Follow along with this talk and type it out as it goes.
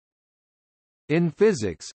In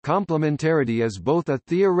physics, complementarity is both a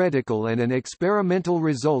theoretical and an experimental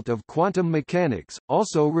result of quantum mechanics,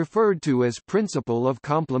 also referred to as principle of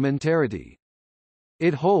complementarity.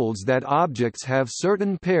 It holds that objects have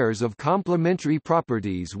certain pairs of complementary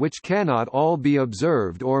properties which cannot all be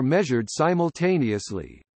observed or measured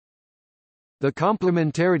simultaneously. The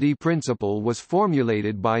complementarity principle was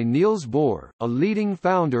formulated by Niels Bohr, a leading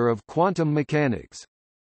founder of quantum mechanics.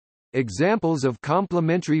 Examples of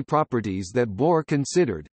complementary properties that Bohr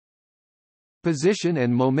considered: position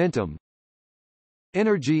and momentum,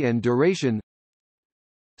 energy and duration,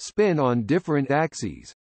 spin on different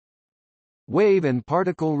axes, wave and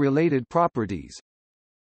particle-related properties,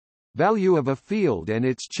 value of a field and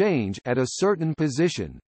its change at a certain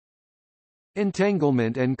position,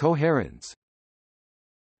 entanglement and coherence.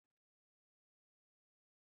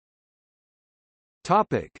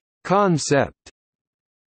 Topic: Concept.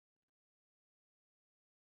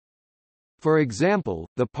 For example,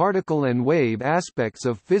 the particle and wave aspects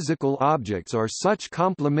of physical objects are such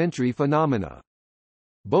complementary phenomena.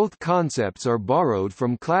 Both concepts are borrowed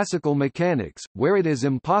from classical mechanics, where it is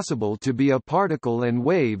impossible to be a particle and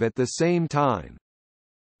wave at the same time.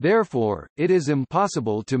 Therefore, it is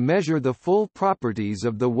impossible to measure the full properties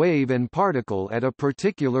of the wave and particle at a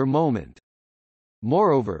particular moment.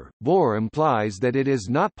 Moreover, Bohr implies that it is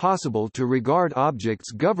not possible to regard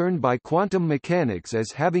objects governed by quantum mechanics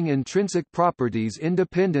as having intrinsic properties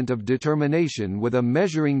independent of determination with a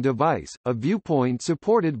measuring device, a viewpoint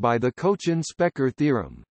supported by the Cauchy-Specker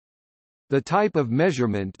theorem. The type of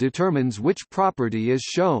measurement determines which property is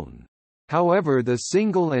shown. However, the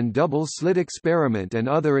single and double-slit experiment and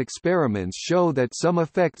other experiments show that some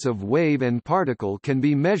effects of wave and particle can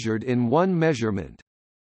be measured in one measurement.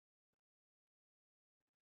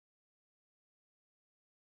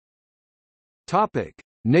 Topic: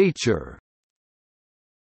 Nature.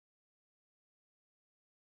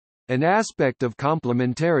 An aspect of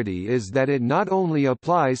complementarity is that it not only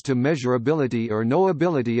applies to measurability or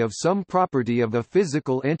knowability of some property of a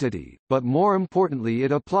physical entity, but more importantly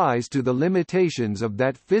it applies to the limitations of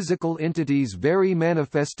that physical entity's very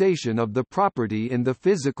manifestation of the property in the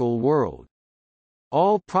physical world.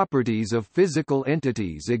 All properties of physical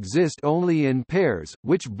entities exist only in pairs,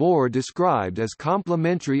 which Bohr described as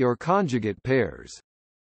complementary or conjugate pairs.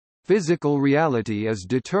 Physical reality is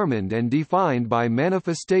determined and defined by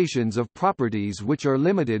manifestations of properties which are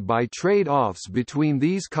limited by trade-offs between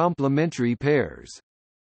these complementary pairs.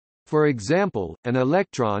 For example, an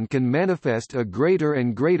electron can manifest a greater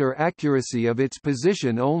and greater accuracy of its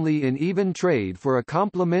position only in even trade for a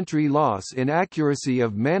complementary loss in accuracy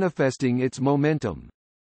of manifesting its momentum.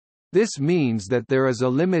 This means that there is a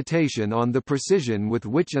limitation on the precision with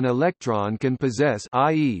which an electron can possess,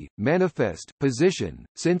 i.e., manifest, position,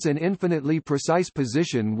 since an infinitely precise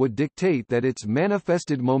position would dictate that its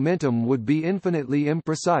manifested momentum would be infinitely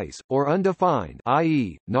imprecise, or undefined,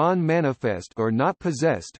 i.e., non-manifest or not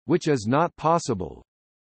possessed, which is not possible.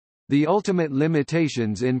 The ultimate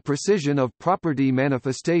limitations in precision of property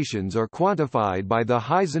manifestations are quantified by the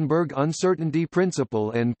Heisenberg uncertainty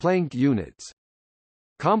principle and Planck units.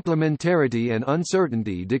 Complementarity and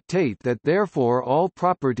uncertainty dictate that therefore all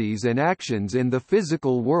properties and actions in the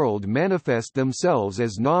physical world manifest themselves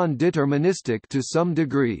as non-deterministic to some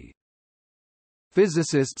degree.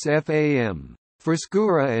 Physicists F.A.M.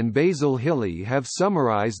 Frescura and Basil Hilly have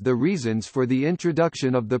summarized the reasons for the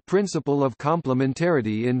introduction of the principle of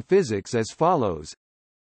complementarity in physics as follows.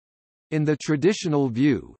 In the traditional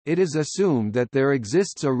view, it is assumed that there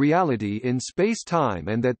exists a reality in space-time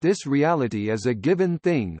and that this reality is a given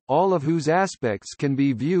thing, all of whose aspects can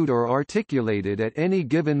be viewed or articulated at any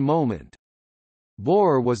given moment.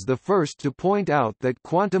 Bohr was the first to point out that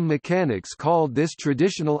quantum mechanics called this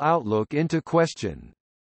traditional outlook into question.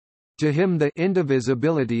 To him the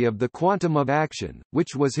indivisibility of the quantum of action,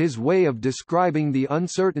 which was his way of describing the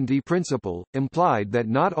uncertainty principle, implied that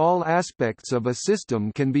not all aspects of a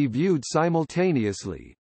system can be viewed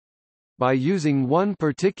simultaneously. By using one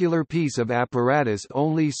particular piece of apparatus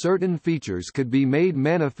only certain features could be made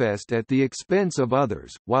manifest at the expense of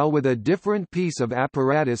others, while with a different piece of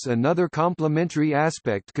apparatus another complementary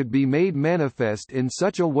aspect could be made manifest in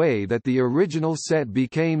such a way that the original set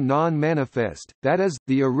became non-manifest, that is,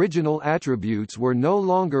 the original attributes were no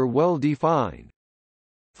longer well defined.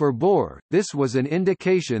 For Bohr, this was an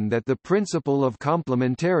indication that the principle of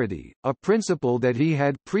complementarity, a principle that he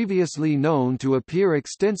had previously known to appear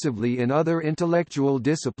extensively in other intellectual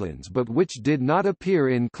disciplines but which did not appear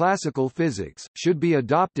in classical physics, should be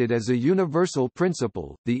adopted as a universal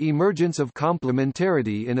principle. The emergence of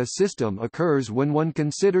complementarity in a system occurs when one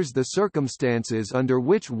considers the circumstances under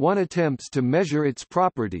which one attempts to measure its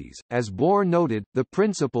properties. As Bohr noted, the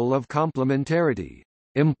principle of complementarity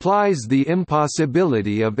implies the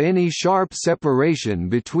impossibility of any sharp separation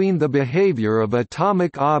between the behavior of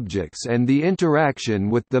atomic objects and the interaction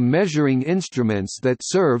with the measuring instruments that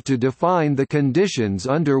serve to define the conditions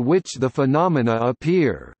under which the phenomena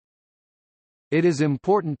appear. It is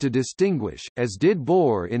important to distinguish, as did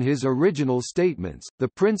Bohr in his original statements, the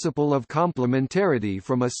principle of complementarity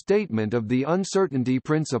from a statement of the uncertainty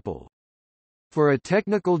principle. For a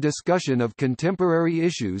technical discussion of contemporary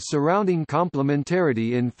issues surrounding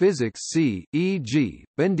complementarity in physics see, e.g.,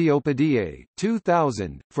 Bendiopedia,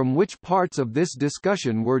 2000, from which parts of this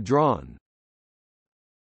discussion were drawn.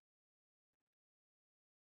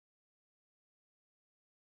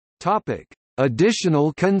 Topic: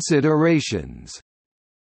 Additional considerations.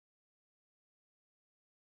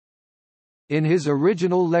 In his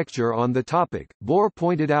original lecture on the topic, Bohr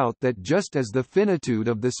pointed out that just as the finitude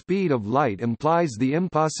of the speed of light implies the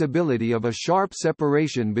impossibility of a sharp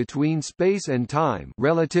separation between space and time,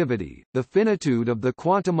 relativity, the finitude of the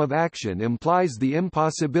quantum of action implies the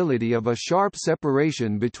impossibility of a sharp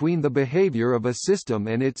separation between the behavior of a system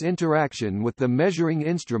and its interaction with the measuring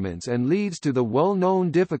instruments and leads to the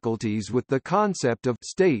well-known difficulties with the concept of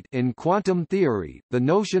state in quantum theory. The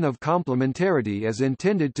notion of complementarity is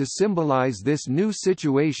intended to symbolize this new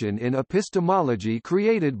situation in epistemology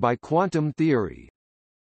created by quantum theory.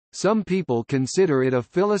 Some people consider it a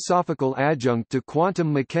philosophical adjunct to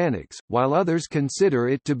quantum mechanics, while others consider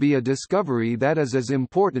it to be a discovery that is as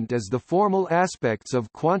important as the formal aspects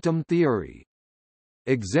of quantum theory.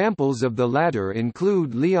 Examples of the latter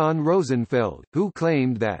include Leon Rosenfeld, who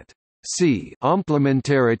claimed that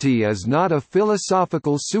complementarity is not a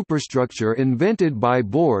philosophical superstructure invented by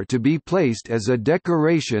Bohr to be placed as a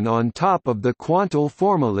decoration on top of the quantal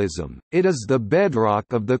formalism, it is the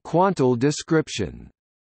bedrock of the quantal description.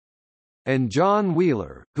 And John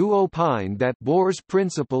Wheeler, who opined that Bohr's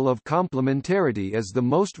principle of complementarity is the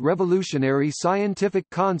most revolutionary scientific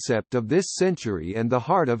concept of this century and the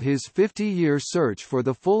heart of his 50-year search for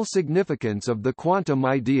the full significance of the quantum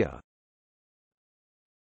idea.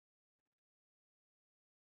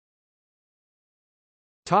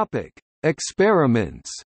 Topic: Experiments.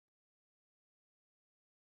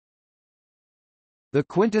 The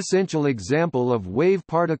quintessential example of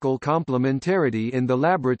wave-particle complementarity in the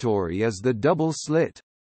laboratory is the double slit.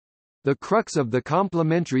 The crux of the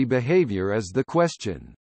complementary behavior is the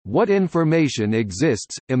question, what information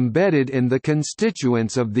exists, embedded in the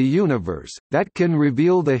constituents of the universe, that can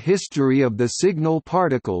reveal the history of the signal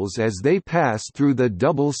particles as they pass through the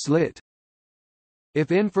double slit? If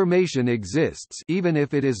information exists, even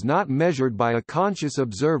if it is not measured by a conscious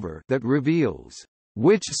observer, that reveals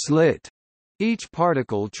which slit each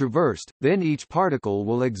particle traversed, then each particle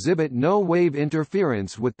will exhibit no wave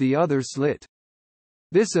interference with the other slit.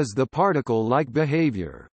 This is the particle-like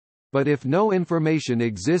behavior. But if no information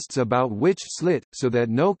exists about which slit, so that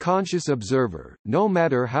no conscious observer, no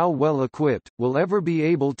matter how well equipped, will ever be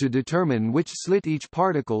able to determine which slit each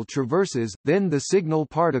particle traverses, then the signal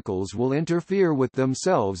particles will interfere with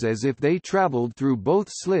themselves as if they traveled through both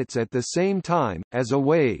slits at the same time, as a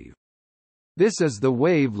wave. This is the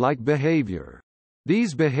wave-like behavior.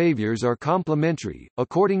 These behaviors are complementary,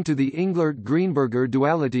 according to the Englert-Greenberger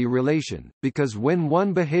duality relation, because when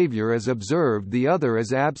one behavior is observed the other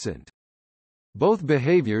is absent. Both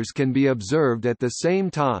behaviors can be observed at the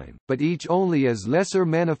same time, but each only as lesser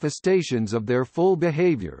manifestations of their full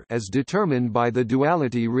behavior as determined by the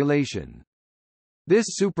duality relation. This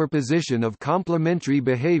superposition of complementary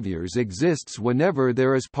behaviors exists whenever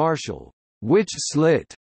there is partial which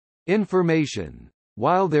slit information.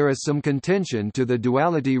 While there is some contention to the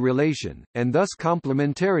duality relation, and thus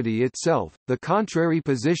complementarity itself, the contrary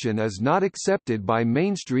position is not accepted by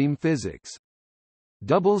mainstream physics.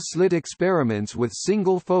 Double-slit experiments with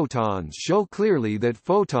single photons show clearly that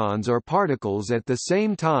photons are particles at the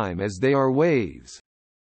same time as they are waves.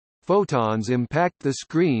 Photons impact the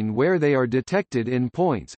screen where they are detected in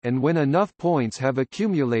points, and when enough points have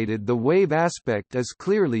accumulated the wave aspect is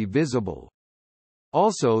clearly visible.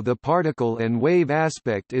 Also, the particle and wave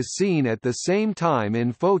aspect is seen at the same time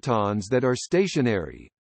in photons that are stationary.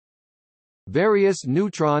 Various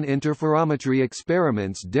neutron interferometry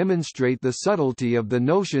experiments demonstrate the subtlety of the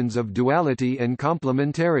notions of duality and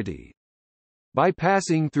complementarity. By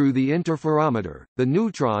passing through the interferometer, the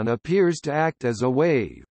neutron appears to act as a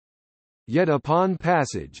wave. Yet upon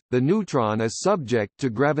passage, the neutron is subject to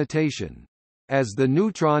gravitation. As the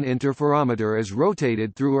neutron interferometer is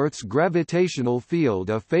rotated through Earth's gravitational field,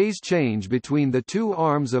 a phase change between the two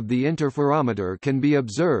arms of the interferometer can be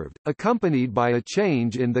observed, accompanied by a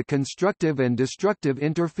change in the constructive and destructive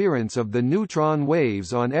interference of the neutron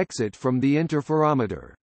waves on exit from the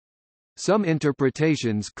interferometer. Some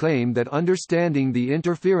interpretations claim that understanding the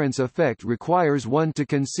interference effect requires one to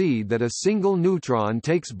concede that a single neutron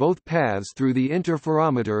takes both paths through the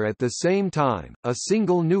interferometer at the same time. A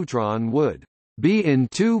single neutron would be in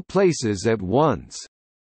two places at once,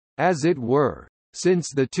 as it were. Since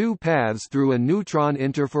the two paths through a neutron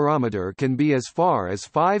interferometer can be as far as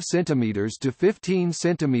 5 cm to 15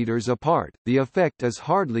 cm apart, the effect is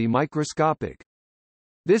hardly microscopic.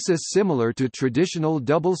 This is similar to traditional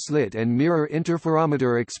double-slit and mirror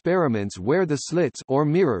interferometer experiments where the slits or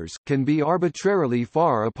mirrors can be arbitrarily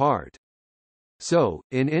far apart. So,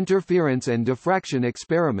 in interference and diffraction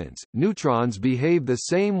experiments, neutrons behave the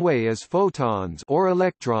same way as photons or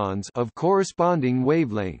electrons of corresponding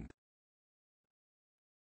wavelength.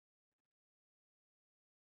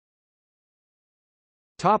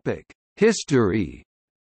 Topic: History.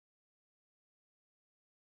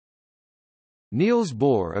 Niels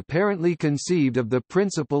Bohr apparently conceived of the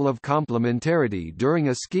principle of complementarity during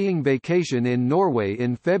a skiing vacation in Norway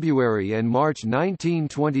in February and March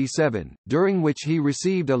 1927, during which he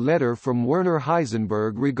received a letter from Werner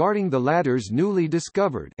Heisenberg regarding the latter's newly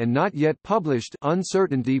discovered and not yet published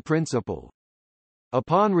uncertainty principle.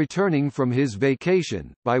 Upon returning from his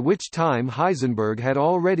vacation, by which time Heisenberg had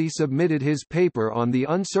already submitted his paper on the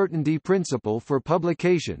uncertainty principle for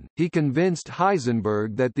publication, he convinced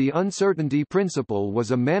Heisenberg that the uncertainty principle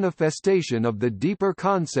was a manifestation of the deeper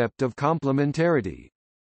concept of complementarity.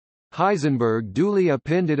 Heisenberg duly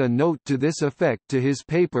appended a note to this effect to his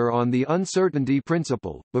paper on the uncertainty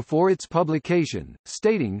principle, before its publication,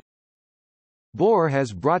 stating, "Bohr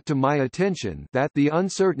has brought to my attention that the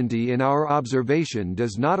uncertainty in our observation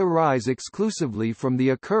does not arise exclusively from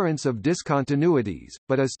the occurrence of discontinuities,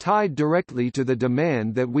 but is tied directly to the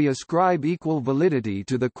demand that we ascribe equal validity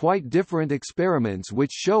to the quite different experiments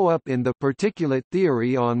which show up in the particulate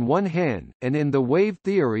theory on one hand, and in the wave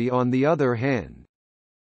theory on the other hand."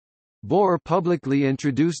 Bohr publicly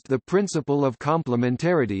introduced the principle of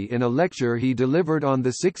complementarity in a lecture he delivered on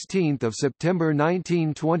 16 September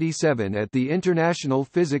 1927 at the International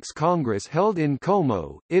Physics Congress held in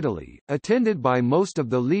Como, Italy, attended by most of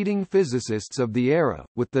the leading physicists of the era,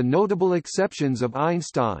 with the notable exceptions of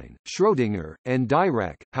Einstein, Schrödinger, and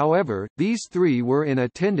Dirac. However, these three were in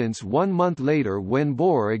attendance 1 month later when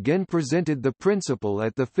Bohr again presented the principle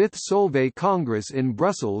at the 5th Solvay Congress in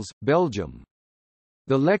Brussels, Belgium.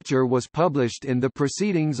 The lecture was published in the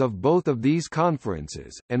Proceedings of both of these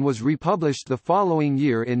conferences, and was republished the following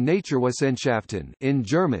year in Naturwissenschaften in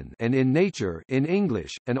German and in Nature in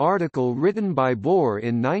English. An article written by Bohr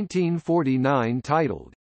in 1949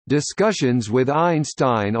 titled, "Discussions with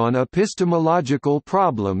Einstein on Epistemological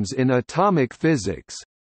Problems in Atomic Physics,"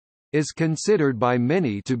 is considered by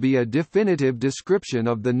many to be a definitive description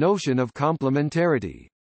of the notion of complementarity.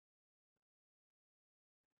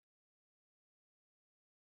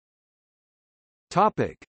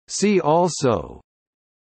 Topic. See also: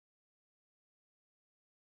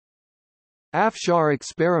 Afshar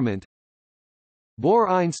experiment,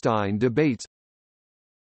 Bohr-Einstein debates,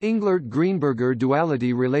 Englert-Greenberger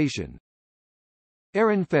duality relation,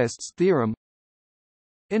 Ehrenfest's theorem,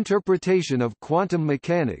 interpretation of quantum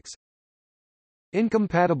mechanics,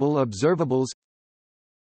 incompatible observables,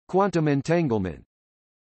 quantum entanglement,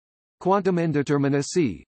 quantum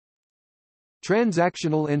indeterminacy,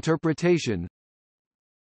 transactional interpretation,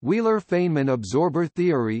 Wheeler-Feynman absorber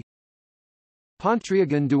theory,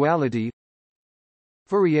 Pontryagin duality,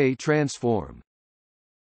 Fourier transform.